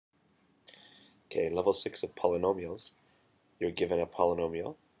Okay, level 6 of polynomials, you're given a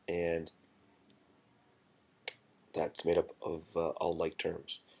polynomial, and that's made up of all like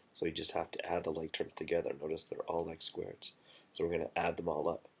terms. So you just have to add the like terms together. Notice they're all x squareds. So we're going to add them all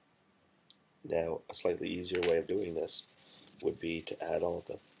up. Now, a slightly easier way of doing this would be to add all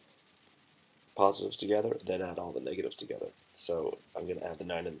the positives together, then add all the negatives together. So I'm going to add the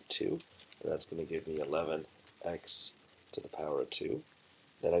 9 and the 2, and that's going to give me 11x to the power of 2.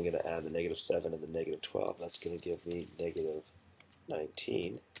 Then I'm going to add the negative 7 and the negative 12. That's going to give me negative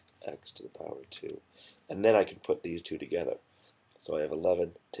 19x to the power of 2. And then I can put these two together. So I have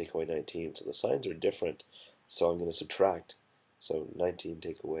 11 take away 19. So the signs are different, so I'm going to subtract. So 19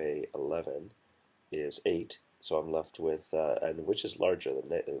 take away 11 is 8. So I'm left with, and which is larger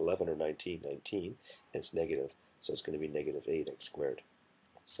than 11 or 19? 19, and it's negative. So it's going to be negative 8x squared.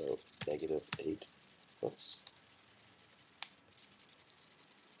 So negative 8, oops.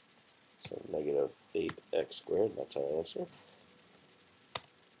 So negative 8x squared, that's our answer.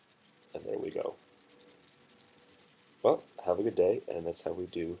 And there we go. Well, have a good day, and that's how we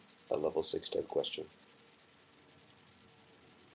do a level 6 type question.